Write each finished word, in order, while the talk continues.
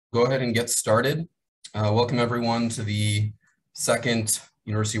Go ahead and get started. Welcome everyone to the second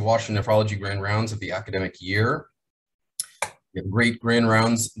University of Washington Nephrology Grand Rounds of the academic year. We have great Grand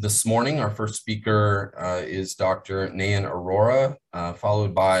Rounds this morning. Our first speaker is Dr. Nayan Arora,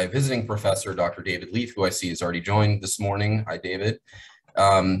 followed by visiting professor Dr. David Leaf, who I see has already joined this morning. Hi, David.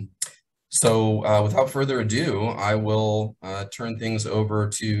 Without further ado, I will turn things over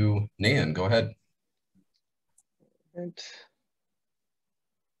to Nayan. Go ahead. Right.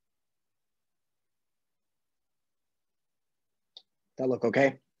 That look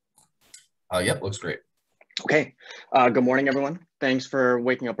okay? Yep, looks great. Okay. Good morning, everyone. Thanks for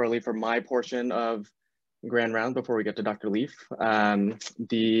waking up early for my portion of Grand Round before we get to Dr. Leaf.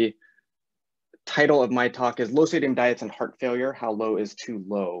 The title of my talk is Low Sodium Diets and Heart Failure, How Low is Too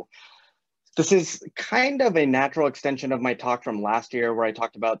Low. This is kind of a natural extension of my talk from last year where I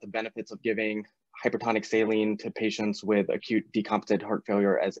talked about the benefits of giving hypertonic saline to patients with acute decompensated heart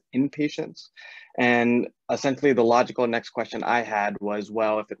failure as inpatients. And essentially the logical next question I had was,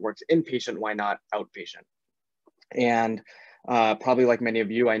 well, if it works inpatient, why not outpatient? And probably like many of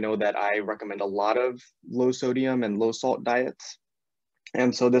you, I know that I recommend a lot of low sodium and low salt diets.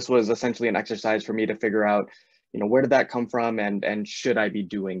 And so this was essentially an exercise for me to figure out, where did that come from and should I be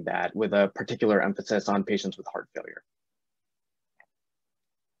doing that with a particular emphasis on patients with heart failure?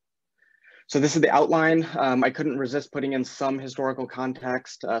 So this is the outline. I couldn't resist putting in some historical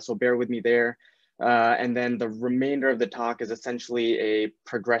context, so bear with me there. And then the remainder of the talk is essentially a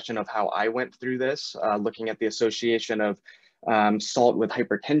progression of how I went through this, looking at the association of salt with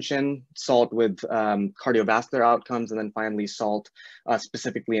hypertension, salt with cardiovascular outcomes, and then finally salt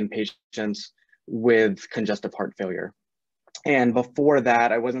specifically in patients with congestive heart failure. And before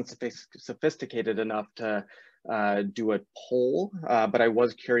that, I wasn't sophisticated enough to do a poll, but I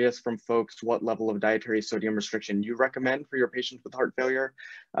was curious from folks what level of dietary sodium restriction you recommend for your patients with heart failure.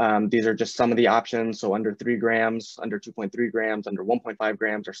 These are just some of the options, so under 3 grams, under 2.3 grams, under 1.5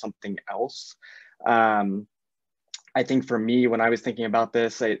 grams, or something else. I think for me, when I was thinking about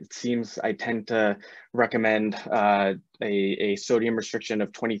this, it seems I tend to recommend a sodium restriction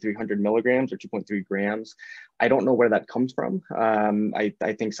of 2,300 milligrams or 2.3 grams. I don't know where that comes from. I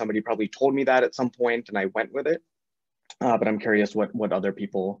think somebody probably told me that at some point and I went with it, but I'm curious what other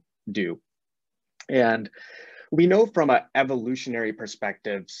people do. And we know from an evolutionary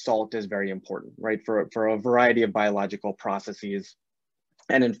perspective, salt is very important, right? For a variety of biological processes.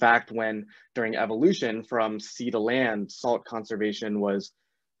 And in fact, when during evolution from sea to land, salt conservation was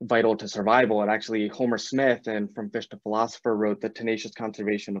vital to survival. And actually Homer Smith and From Fish to Philosopher wrote that tenacious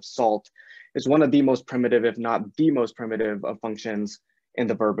conservation of salt is one of the most primitive, if not the most primitive of functions in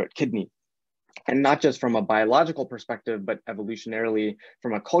the vertebrate kidney. And not just from a biological perspective, but evolutionarily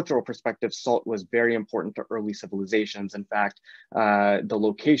from a cultural perspective, salt was very important to early civilizations. In fact, the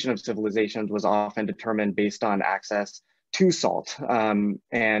location of civilizations was often determined based on access to salt.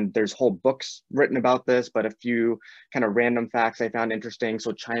 And there's whole books written about this, but a few kind of random facts I found interesting.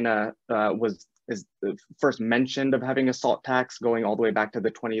 So China is the first mentioned of having a salt tax going all the way back to the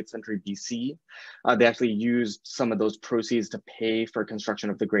 20th century BC. They actually used some of those proceeds to pay for construction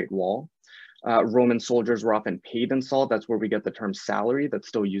of the Great Wall. Roman soldiers were often paid in salt. That's where we get the term salary that's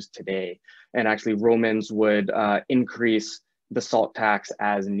still used today. And actually Romans would increase the salt tax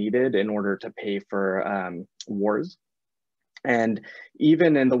as needed in order to pay for wars. And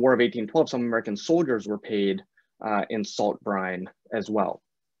even in the War of 1812, some American soldiers were paid in salt brine as well.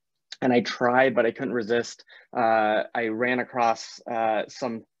 And I tried, but I couldn't resist. I ran across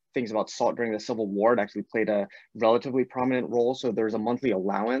some things about salt during the Civil War. It actually played a relatively prominent role. So there's a monthly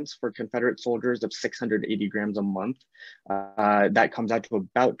allowance for Confederate soldiers of 680 grams a month. That comes out to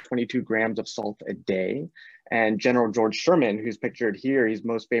about 22 grams of salt a day. And General George Sherman, who's pictured here, he's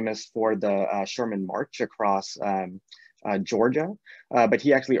most famous for the Sherman March across Georgia, but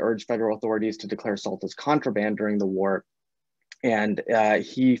he actually urged federal authorities to declare salt as contraband during the war. And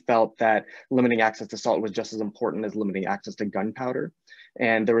he felt that limiting access to salt was just as important as limiting access to gunpowder.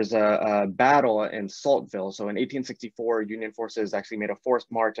 And there was a battle in Saltville. So in 1864, Union forces actually made a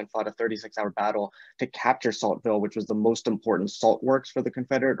forced march and fought a 36-hour battle to capture Saltville, which was the most important salt works for the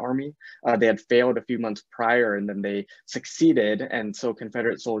Confederate Army. They had failed a few months prior and then they succeeded. And so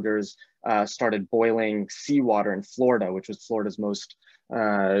Confederate soldiers started boiling seawater in Florida, which was Florida's most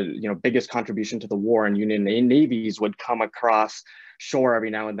biggest contribution to the war, and Union navies would come across shore every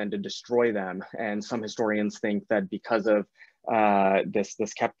now and then to destroy them. And some historians think that because of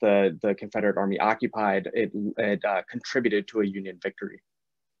this kept the Confederate Army occupied, it contributed to a Union victory.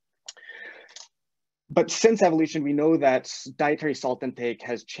 But since evolution, we know that dietary salt intake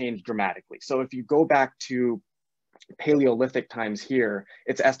has changed dramatically. So if you go back to Paleolithic times here,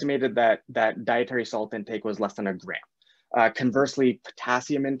 it's estimated that dietary salt intake was less than a gram. Conversely,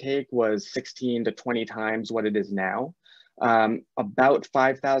 potassium intake was 16 to 20 times what it is now. About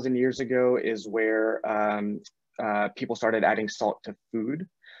 5,000 years ago is where people started adding salt to food.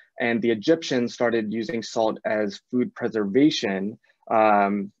 And the Egyptians started using salt as food preservation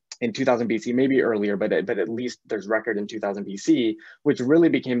in 2000 BC, maybe earlier, but at least there's record in 2000 BC, which really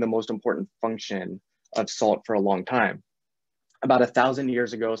became the most important function of salt for a long time. About 1,000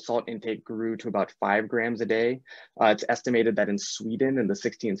 years ago, salt intake grew to about 5 grams a day. It's estimated that in Sweden in the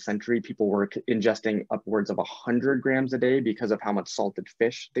 16th century, people were ingesting upwards of 100 grams a day because of how much salted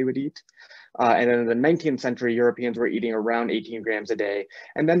fish they would eat. And then in the 19th century, Europeans were eating around 18 grams a day.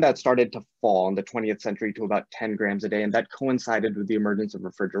 And then that started to fall in the 20th century to about 10 grams a day. And that coincided with the emergence of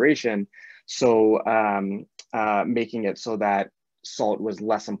refrigeration. So making it so that salt was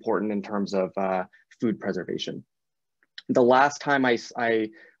less important in terms of food preservation. The last time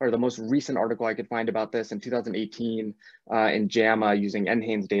or the most recent article I could find about this in 2018 in JAMA using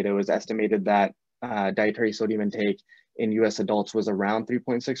NHANES data was estimated that dietary sodium intake in US adults was around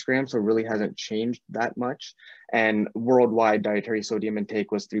 3.6 grams, so it really hasn't changed that much. And worldwide dietary sodium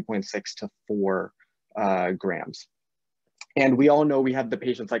intake was 3.6 to 4 grams. And we all know we have the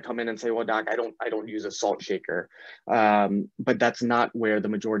patients that come in and say, well, doc, I don't use a salt shaker. But that's not where the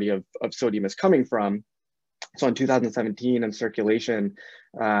majority of sodium is coming from. So in 2017 in Circulation,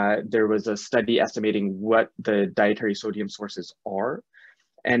 there was a study estimating what the dietary sodium sources are.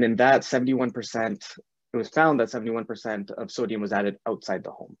 And in that 71%, it was found that 71% of sodium was added outside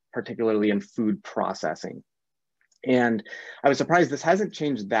the home, particularly in food processing. And I was surprised this hasn't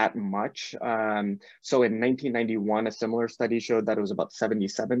changed that much. So in 1991, a similar study showed that it was about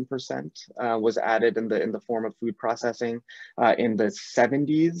 77% was added in the form of food processing. In the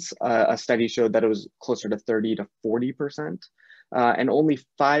 70s, a study showed that it was closer to 30 to 40%. And only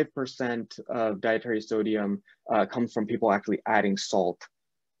 5% of dietary sodium comes from people actually adding salt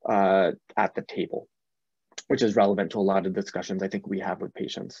at the table, which is relevant to a lot of discussions I think we have with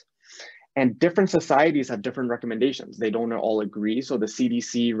patients. And different societies have different recommendations. They don't all agree. So the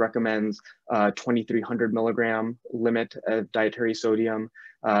CDC recommends 2,300 milligram limit of dietary sodium.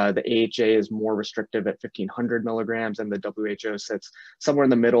 The AHA is more restrictive at 1,500 milligrams, and the WHO sits somewhere in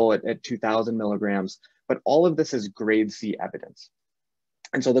the middle at 2,000 milligrams. But all of this is grade C evidence.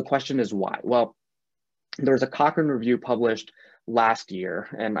 And so the question is why? Well, there was a Cochrane review published last year,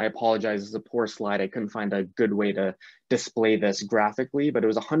 and I apologize, it's a poor slide. I couldn't find a good way to display this graphically, but it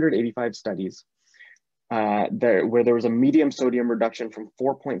was 185 studies where there was a medium sodium reduction from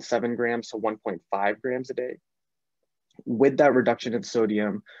 4.7 grams to 1.5 grams a day. With that reduction in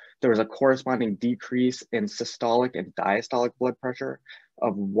sodium, there was a corresponding decrease in systolic and diastolic blood pressure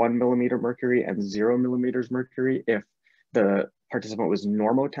of 1 millimeter mercury and 0 millimeters mercury if the participant was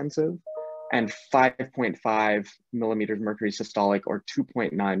normotensive, and 5.5 millimeters mercury systolic or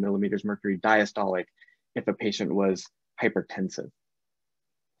 2.9 millimeters mercury diastolic if a patient was hypertensive.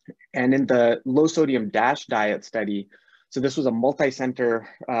 And in the low sodium DASH diet study, so this was a multi-center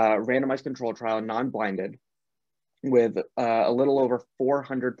randomized control trial, non-blinded, with a little over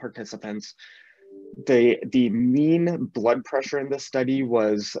 400 participants. The mean blood pressure in this study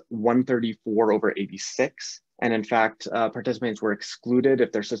was 134/86. And in fact, participants were excluded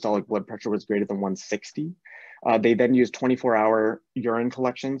if their systolic blood pressure was greater than 160. They then used 24-hour urine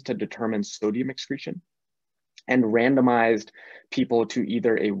collections to determine sodium excretion and randomized people to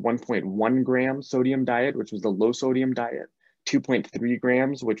either a 1.1 gram sodium diet, which was the low sodium diet, 2.3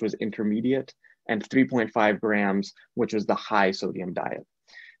 grams, which was intermediate, and 3.5 grams, which was the high sodium diet.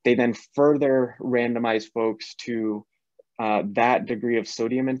 They then further randomized folks to that degree of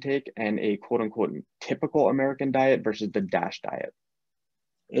sodium intake and a quote unquote typical American diet versus the DASH diet.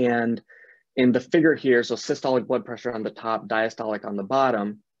 And in the figure here, so systolic blood pressure on the top, diastolic on the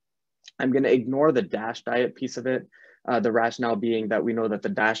bottom, I'm going to ignore the DASH diet piece of it. The rationale being that we know that the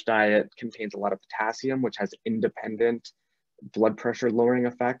DASH diet contains a lot of potassium, which has independent blood pressure lowering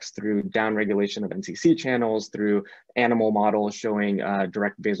effects through downregulation of NCC channels, through animal models showing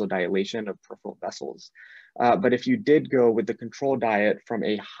direct vasodilation of peripheral vessels. But if you did go with the control diet from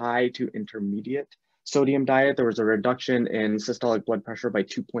a high to intermediate sodium diet, there was a reduction in systolic blood pressure by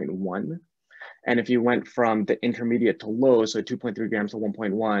 2.1. And if you went from the intermediate to low, so 2.3 grams to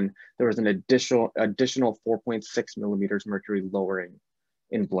 1.1, there was an additional 4.6 millimeters mercury lowering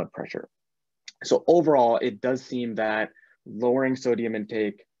in blood pressure. So overall, it does seem that lowering sodium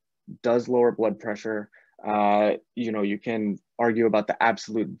intake does lower blood pressure. You can argue about the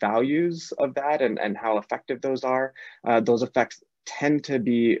absolute values of that and how effective those are. Those effects tend to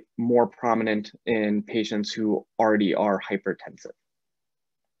be more prominent in patients who already are hypertensive.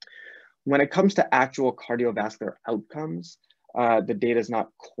 When it comes to actual cardiovascular outcomes, the data is not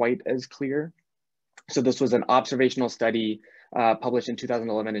quite as clear. So this was an observational study published in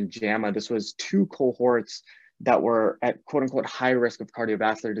 2011 in JAMA. This was 2 cohorts that were at quote unquote high risk of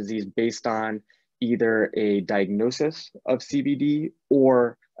cardiovascular disease based on either a diagnosis of CVD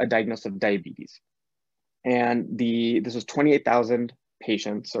or a diagnosis of diabetes. And this was 28,000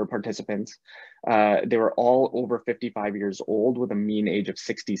 patients or participants. They were all over 55 years old with a mean age of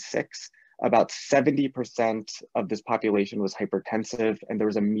 66. About 70% of this population was hypertensive, and there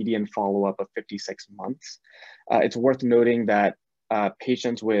was a median follow-up of 56 months. It's worth noting that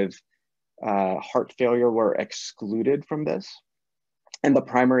patients with heart failure were excluded from this. And the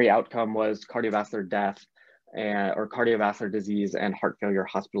primary outcome was cardiovascular death or cardiovascular disease and heart failure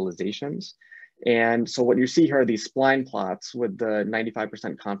hospitalizations. And so what you see here are these spline plots with the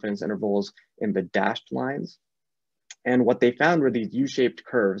 95% confidence intervals in the dashed lines. And what they found were these U-shaped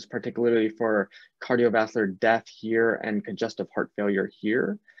curves, particularly for cardiovascular death here and congestive heart failure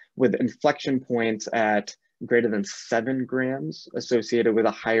here, with inflection points at greater than 7 grams associated with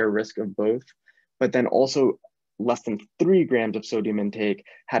a higher risk of both, but then also less than 3 grams of sodium intake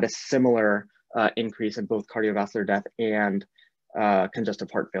had a similar increase in both cardiovascular death and congestive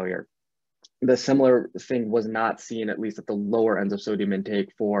heart failure. The similar thing was not seen, at least at the lower ends of sodium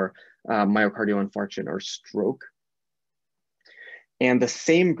intake, for myocardial infarction or stroke. And the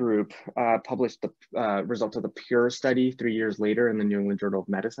same group published the results of the PURE study 3 years later in the New England Journal of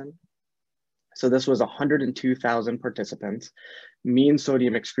Medicine. So this was 102,000 participants. Mean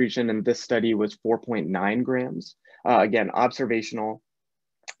sodium excretion in this study was 4.9 grams. Again, observational.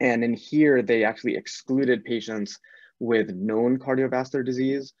 And in here, they actually excluded patients with known cardiovascular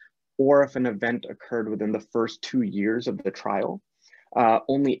disease, or if an event occurred within the first 2 years of the trial.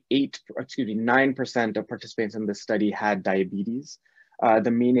 Only 9% of participants in this study had diabetes.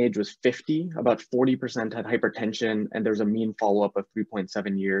 The mean age was 50, about 40% had hypertension, and there's a mean follow-up of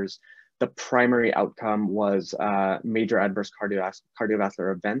 3.7 years. The primary outcome was major adverse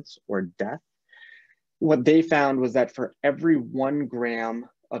cardiovascular events or death. What they found was that for every 1 gram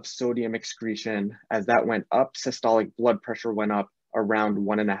of sodium excretion, as that went up, systolic blood pressure went up around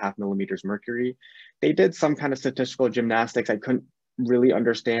 1.5 millimeters mercury. They did some kind of statistical gymnastics. I couldn't really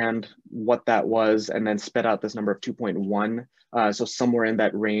understand what that was, and then spit out this number of 2.1. So somewhere in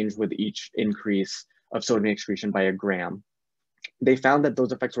that range with each increase of sodium excretion by 1 gram. They found that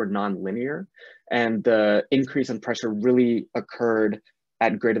those effects were nonlinear, and the increase in pressure really occurred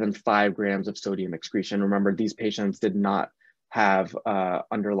at greater than 5 grams of sodium excretion. Remember, these patients did not have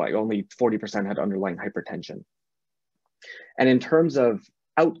only 40% had underlying hypertension. And in terms of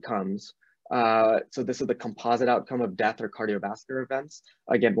outcomes, so this is the composite outcome of death or cardiovascular events.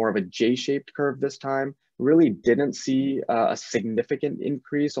 Again, more of a J-shaped curve this time. Really didn't see a significant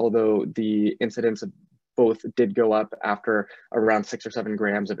increase, although the incidence of both did go up after around 6 or 7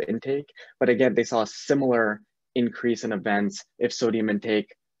 grams of intake. But again, they saw a similar increase in events if sodium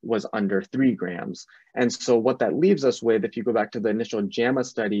intake was under 3 grams. And so what that leaves us with, if you go back to the initial JAMA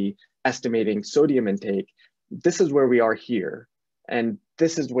study estimating sodium intake, this is where we are here. And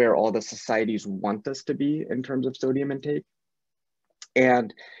this is where all the societies want us to be in terms of sodium intake.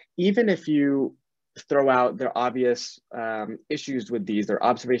 And even if you throw out the obvious issues with these, they're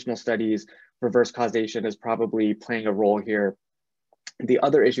observational studies, reverse causation is probably playing a role here. The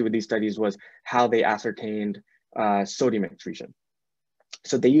other issue with these studies was how they ascertained sodium excretion.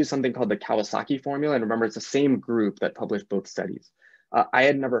 So they used something called the Kawasaki formula. And remember, it's the same group that published both studies. I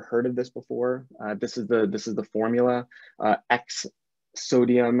had never heard of this before. This is the formula. X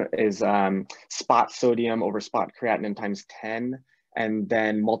sodium is spot sodium over spot creatinine times 10, and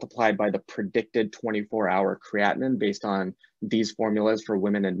then multiplied by the predicted 24-hour creatinine based on these formulas for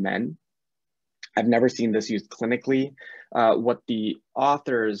women and men. I've never seen this used clinically. What the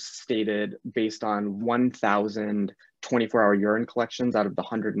authors stated based on 1,000 24-hour urine collections out of the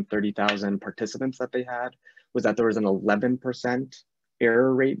 130,000 participants that they had was that there was an 11%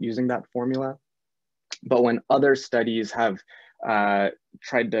 error rate using that formula. But when other studies have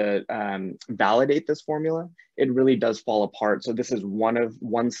tried to validate this formula, it really does fall apart. So this is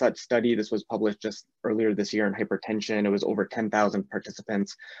one such study. This was published just earlier this year in hypertension. It was over 10,000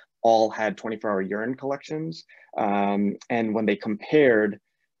 participants, all had 24-hour urine collections. And when they compared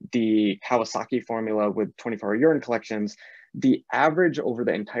the Kawasaki formula with 24-hour urine collections, The average over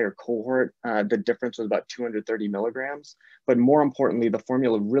the entire cohort, the difference was about 230 milligrams, but more importantly, the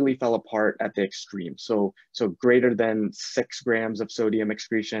formula really fell apart at the extreme. So greater than 6 grams of sodium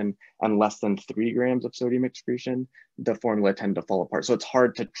excretion and less than 3 grams of sodium excretion, the formula tend to fall apart. So it's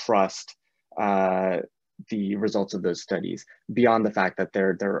hard to trust the results of those studies beyond the fact that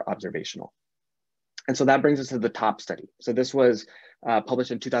they're observational. And so that brings us to the top study. So this was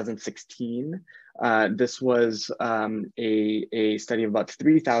published in 2016. This was a study of about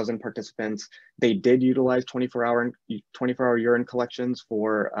 3,000 participants. They did utilize 24-hour urine collections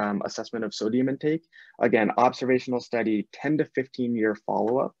for assessment of sodium intake. Again, observational study, 10 to 15-year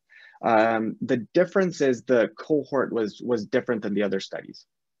follow-up. The difference is the cohort was different than the other studies.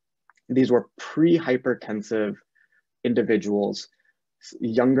 These were pre-hypertensive individuals,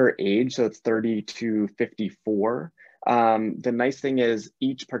 younger age, so it's 30 to 54. The nice thing is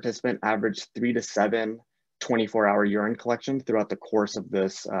each participant averaged 3 to 7 24-hour urine collections throughout the course of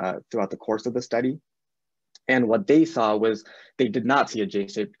this, the study. And what they saw was they did not see a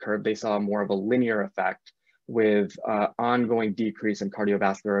J-shaped curve. They saw more of a linear effect with ongoing decrease in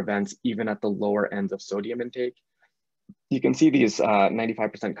cardiovascular events, even at the lower ends of sodium intake. You can see these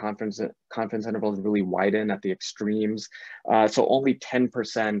 95% confidence intervals really widen at the extremes. So only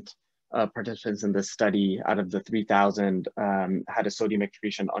 10% of participants in this study out of the 3,000 had a sodium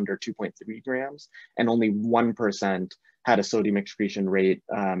excretion under 2.3 grams, and only 1% had a sodium excretion rate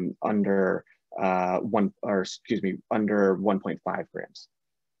under 1.5 grams.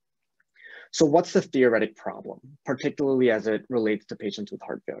 So what's the theoretic problem, particularly as it relates to patients with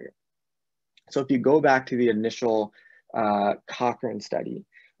heart failure? So if you go back to the initial Cochrane study,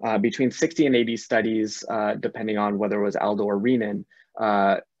 between 60 and 80 studies, depending on whether it was aldo or renin,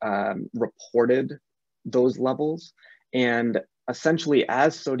 reported those levels. And essentially,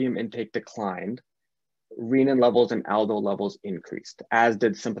 as sodium intake declined, renin levels and aldo levels increased, as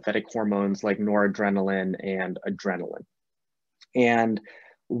did sympathetic hormones like noradrenaline and adrenaline. And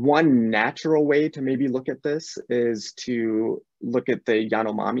one natural way to maybe look at this is to look at the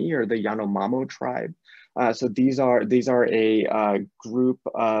Yanomami or the Yanomamo tribe. So these are a group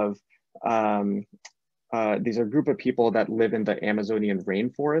of people that live in the Amazonian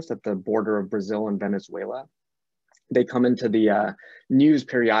rainforest at the border of Brazil and Venezuela. They come into the news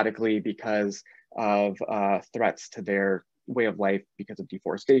periodically because of threats to their way of life because of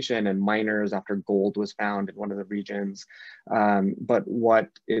deforestation and miners after gold was found in one of the regions. But what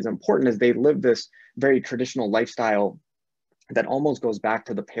is important is they live this very traditional lifestyle that almost goes back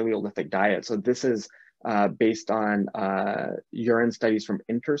to the Paleolithic diet. So this is based on urine studies from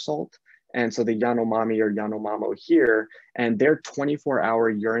Intersalt. And so the Yanomami or Yanomamo here, and their 24-hour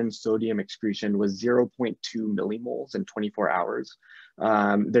urine sodium excretion was 0.2 millimoles in 24 hours.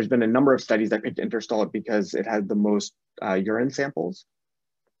 There's been a number of studies that picked Intersalt because it had the most urine samples,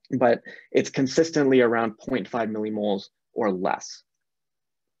 but it's consistently around 0.5 millimoles or less.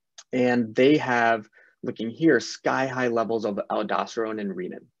 And they have, looking here, sky-high levels of aldosterone and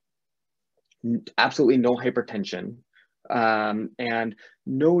renin. Absolutely no hypertension, and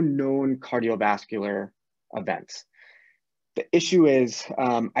no known cardiovascular events. The issue is,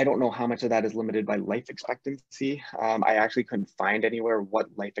 I don't know how much of that is limited by life expectancy. I actually couldn't find anywhere what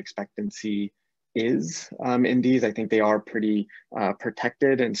life expectancy is in these. I think they are pretty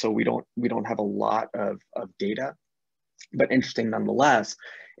protected, and so we don't have a lot of data, but interesting nonetheless.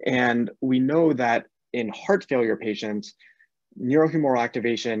 And we know that in heart failure patients, neurohumoral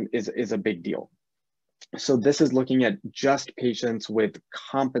activation is a big deal. So this is looking at just patients with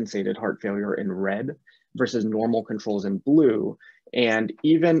compensated heart failure in red versus normal controls in blue. And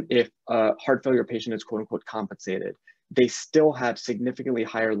even if a heart failure patient is quote unquote compensated, they still have significantly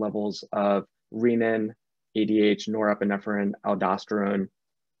higher levels of renin, ADH, norepinephrine, aldosterone.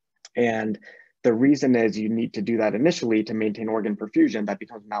 And the reason is you need to do that initially to maintain organ perfusion. That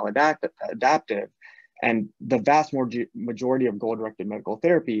becomes maladaptive. And the vast majority of goal-directed medical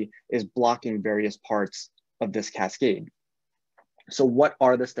therapy is blocking various parts of this cascade. So what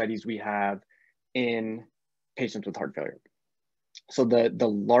are the studies we have in patients with heart failure? So the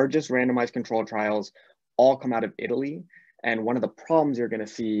largest randomized controlled trials all come out of Italy. And one of the problems you're gonna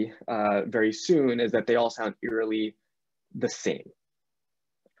see very soon is that they all sound eerily the same.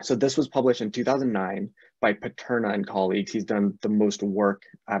 So this was published in 2009 by Paterna and colleagues. He's done the most work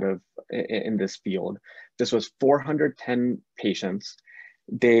in this field. This was 410 patients.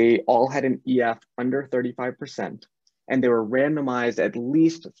 They all had an EF under 35%, and they were randomized at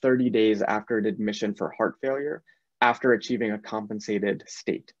least 30 days after admission for heart failure after achieving a compensated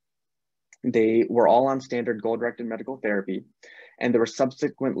state. They were all on standard goal-directed medical therapy, and they were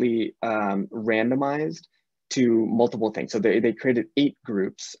subsequently randomized to multiple things. So they created 8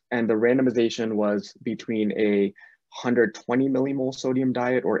 groups, and the randomization was between a 120 millimole sodium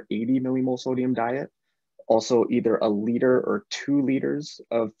diet or 80 millimole sodium diet, also either a liter or 2 liters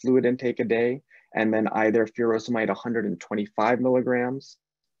of fluid intake a day, and then either furosemide 125 milligrams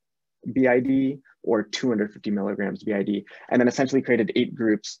BID or 250 milligrams BID, and then essentially created 8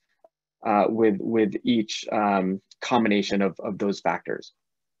 groups with each combination of those factors.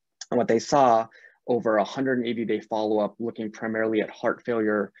 And what they saw over a 180-day follow-up, looking primarily at heart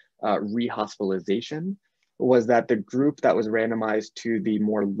failure rehospitalization, was that the group that was randomized to the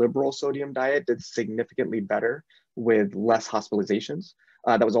more liberal sodium diet did significantly better with less hospitalizations.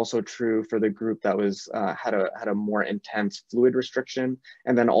 That was also true for the group that was had a more intense fluid restriction,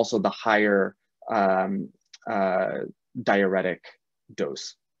 and then also the higher diuretic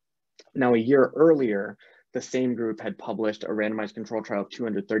dose. Now, a year earlier, the same group had published a randomized control trial of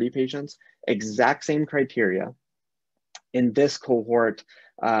 230 patients, exact same criteria. In this cohort,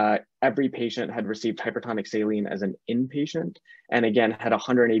 every patient had received hypertonic saline as an inpatient, and again, had a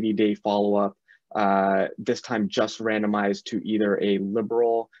 180-day follow-up, this time just randomized to either a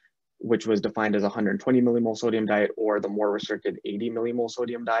liberal, which was defined as 120 millimole sodium diet, or the more restricted 80 millimole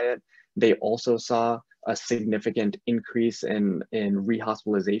sodium diet. They also saw a significant increase in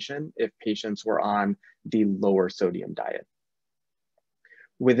rehospitalization if patients were on the lower sodium diet.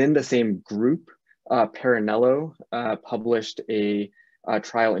 Within the same group, Perinello published a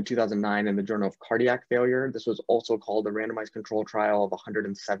trial in 2009 in the Journal of Cardiac Failure. This was also called a randomized control trial of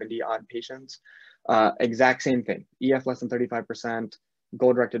 170 odd patients. Exact same thing, EF less than 35%,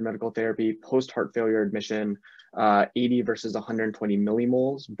 goal-directed medical therapy, post-heart failure admission, 80 versus 120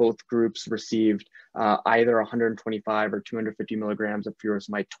 millimoles. Both groups received either 125 or 250 milligrams of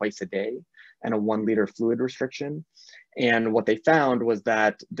furosemide twice a day and a 1 liter fluid restriction. And what they found was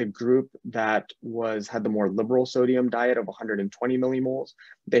that the group that had the more liberal sodium diet of 120 millimoles,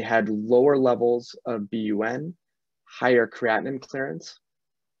 they had lower levels of BUN, higher creatinine clearance,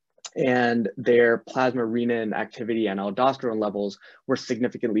 and their plasma renin activity and aldosterone levels were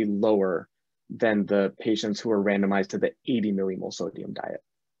significantly lower than the patients who were randomized to the 80 millimole sodium diet.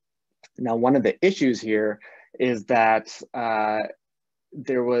 Now, one of the issues here is that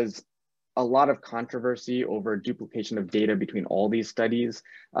there was a lot of controversy over duplication of data between all these studies.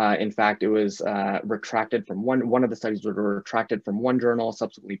 In fact, it was retracted from one of the studies was retracted from one journal,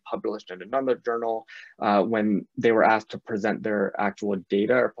 subsequently published in another journal. When they were asked to present their actual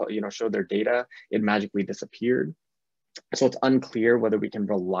data or show their data, it magically disappeared. So it's unclear whether we can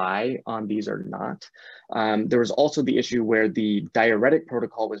rely on these or not. There was also the issue where the diuretic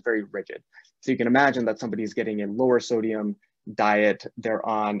protocol was very rigid. So you can imagine that somebody's getting a lower sodium diet, they're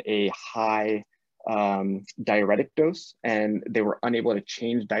on a high diuretic dose, and they were unable to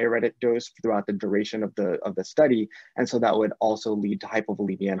change diuretic dose throughout the duration of the study. And so that would also lead to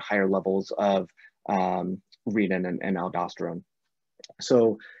hypovolemia and higher levels of renin and aldosterone.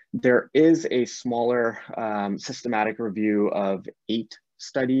 So there is a smaller systematic review of 9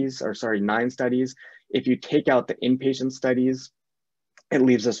 studies. If you take out the inpatient studies, it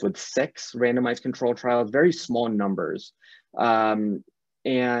leaves us with 6 randomized control trials, very small numbers. And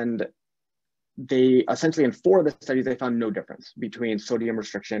they essentially, in 4 of the studies, they found no difference between sodium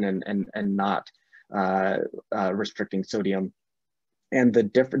restriction and not restricting sodium. And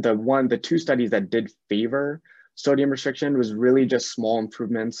the 2 studies that did favor sodium restriction was really just small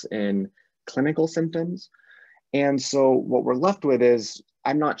improvements in clinical symptoms. And so what we're left with is,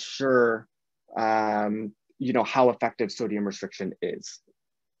 I'm not sure, how effective sodium restriction is.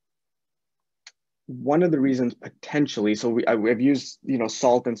 One of the reasons potentially, so we've used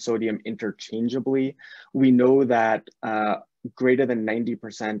salt and sodium interchangeably. We know that greater than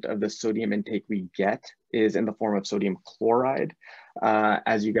 90% of the sodium intake we get is in the form of sodium chloride.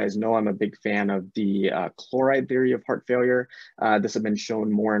 As you guys know, I'm a big fan of the chloride theory of heart failure. This has been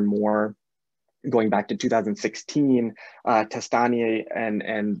shown more and more going back to 2016. Testani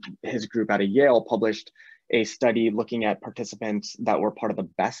and his group out of Yale published a study looking at participants that were part of the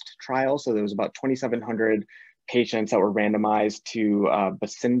BEST trial. So there was about 2,700 patients that were randomized to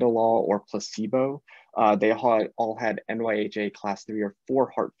Basindolol or placebo. They all had NYHA class 3 or 4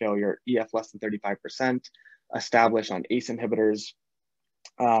 heart failure, EF less than 35%, established on ACE inhibitors.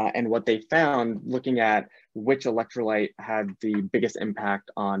 And what they found, looking at which electrolyte had the biggest impact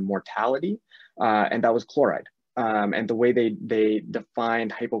on mortality, and that was chloride. And the way they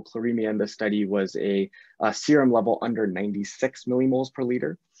defined hypochloremia in the study was a serum level under 96 millimoles per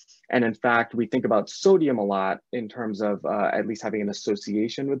liter. And in fact, we think about sodium a lot in terms of at least having an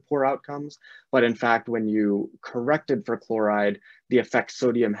association with poor outcomes. But in fact, when you corrected for chloride, the effect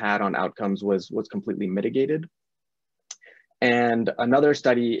sodium had on outcomes was completely mitigated. And another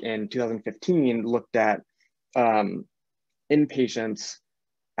study in 2015 looked at inpatients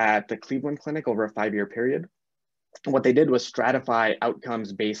at the Cleveland Clinic over a 5-year period. What they did was stratify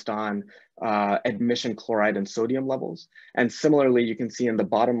outcomes based on admission chloride and sodium levels. And similarly, you can see in the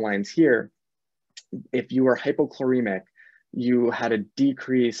bottom lines here, if you were hypochloremic, you had a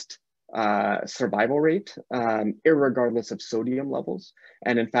decreased survival rate, irregardless of sodium levels.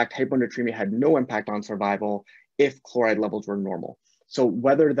 And in fact, hyponatremia had no impact on survival if chloride levels were normal. So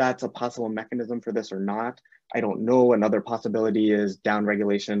whether that's a possible mechanism for this or not, I don't know. Another possibility is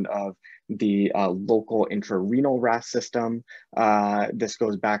downregulation of the local intrarenal RAS system. This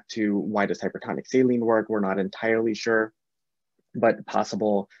goes back to why does hypertonic saline work? We're not entirely sure, but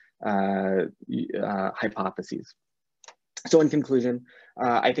possible hypotheses. So in conclusion,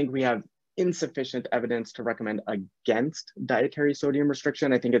 I think we have insufficient evidence to recommend against dietary sodium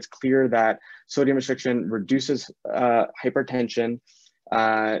restriction. I think it's clear that sodium restriction reduces hypertension.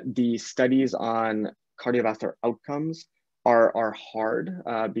 The studies on cardiovascular outcomes are hard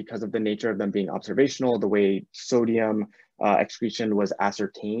because of the nature of them being observational, the way sodium excretion was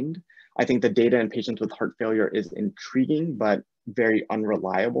ascertained. I think the data in patients with heart failure is intriguing, but very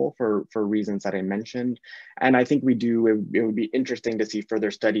unreliable for reasons that I mentioned. And I think it would be interesting to see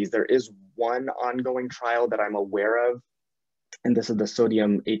further studies. There is one ongoing trial that I'm aware of, and this is the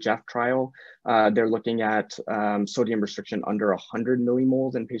sodium HF trial. They're looking at sodium restriction under 100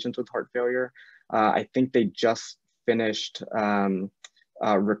 millimoles in patients with heart failure. I think they just finished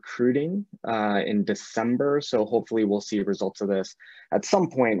recruiting in December. So hopefully we'll see results of this at some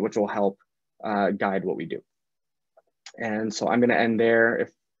point, which will help guide what we do. And so I'm going to end there.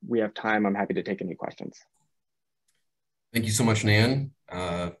 If we have time, I'm happy to take any questions. Thank you so much, Nayan.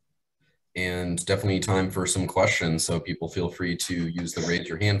 And definitely time for some questions. So people feel free to use the raise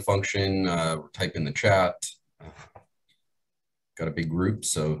your hand function, type in the chat. Got a big group,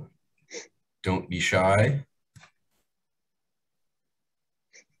 so don't be shy.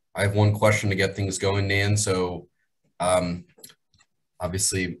 I have one question to get things going, Nan. So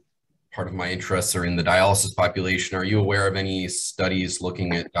obviously part of my interests are in the dialysis population. Are you aware of any studies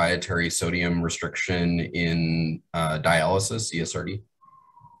looking at dietary sodium restriction in dialysis, ESRD?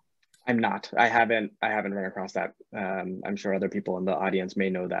 I'm not. I haven't run across that. I'm sure other people in the audience may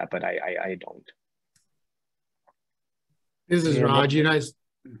know that, but I don't. This is Raj. You guys,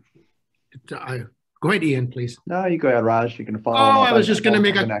 go ahead, Ian, please. No, you go ahead, Raj. You can follow. Oh, I was just going to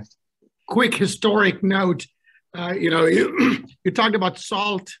make a quick historic note. You talked about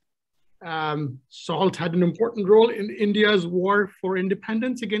salt. Salt had an important role in India's war for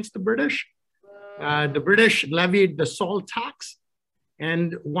independence against the British. The British levied the salt tax.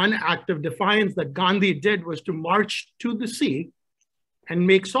 And one act of defiance that Gandhi did was to march to the sea and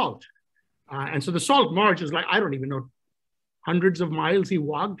make salt. And so the salt march is like, I don't even know, hundreds of miles he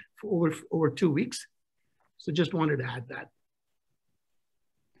walked for over 2 weeks. So just wanted to add that.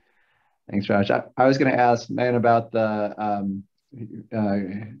 Thanks, Raj. I was going to ask Nayan about the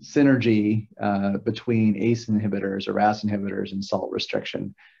synergy between ACE inhibitors or RAS inhibitors and salt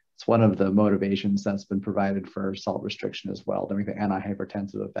restriction. It's one of the motivations that's been provided for salt restriction as well, to make the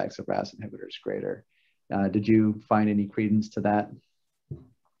antihypertensive effects of RAS inhibitors greater. Did you find any credence to that?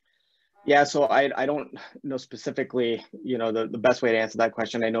 Yeah, so I don't know specifically, the best way to answer that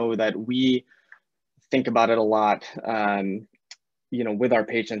question. I know that we think about it a lot, with our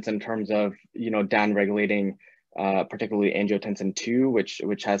patients in terms of, downregulating particularly angiotensin II,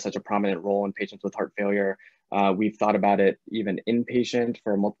 which has such a prominent role in patients with heart failure. We've thought about it even inpatient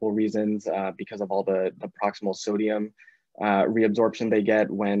for multiple reasons because of all the proximal sodium reabsorption they get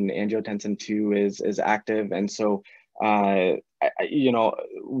when angiotensin II is active. And so,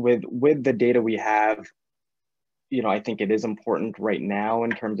 with the data we have, I think it is important right now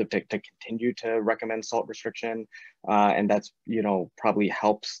in terms of to continue to recommend salt restriction. And that's, probably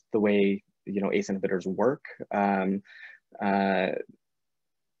helps the way, ACE inhibitors work.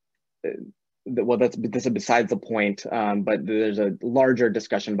 Well, this is besides the point, but there's a larger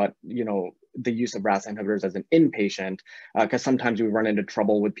discussion about, the use of RAS inhibitors as an inpatient, because sometimes we run into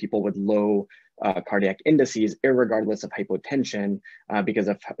trouble with people with low cardiac indices, irregardless of hypotension, because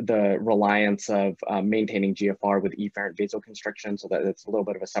of the reliance of maintaining GFR with efferent vasoconstriction. So that it's a little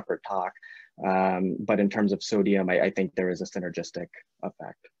bit of a separate talk. But in terms of sodium, I think there is a synergistic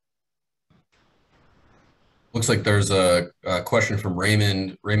effect. Looks like there's a question from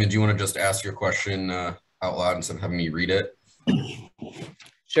Raymond. Raymond, do you want to just ask your question out loud instead of having me read it?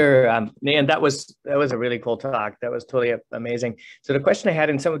 Sure, Nayan, that was a really cool talk. That was totally amazing. So the question I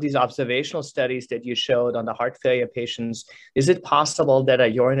had in some of these observational studies that you showed on the heart failure patients, is it possible that a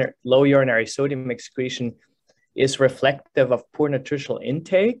low urinary sodium excretion is reflective of poor nutritional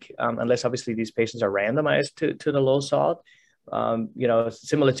intake, unless obviously these patients are randomized to the low salt? You know,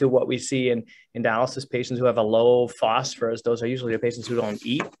 similar to what we see in dialysis patients who have a low phosphorus, those are usually the patients who don't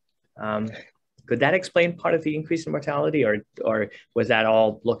eat. Could that explain part of the increase in mortality, or was that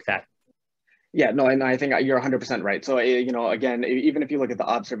all looked at? Yeah, no, and I think you're 100% right. So, you know, again, even if you look at the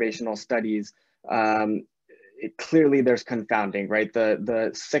observational studies, clearly there's confounding, right?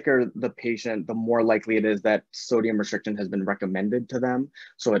 The sicker the patient, the more likely it is that sodium restriction has been recommended to them.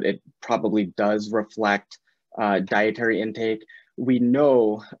 So it probably does reflect dietary intake. We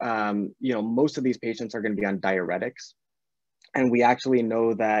know, you know, most of these patients are going to be on diuretics. And we actually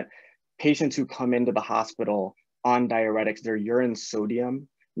know that patients who come into the hospital on diuretics, their urine sodium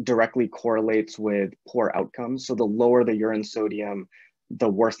directly correlates with poor outcomes. So the lower the urine sodium, the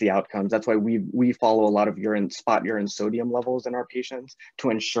worse the outcomes. That's why we follow a lot of spot urine sodium levels in our patients to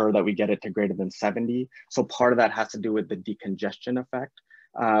ensure that we get it to greater than 70. So part of that has to do with the decongestion effect.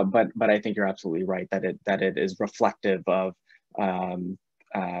 But I think you're absolutely right that it is reflective of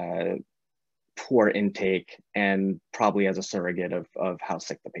poor intake and probably as a surrogate of how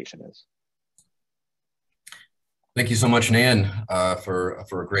sick the patient is. Thank you so much, Nayan,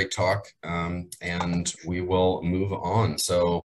 for a great talk, and we will move on. So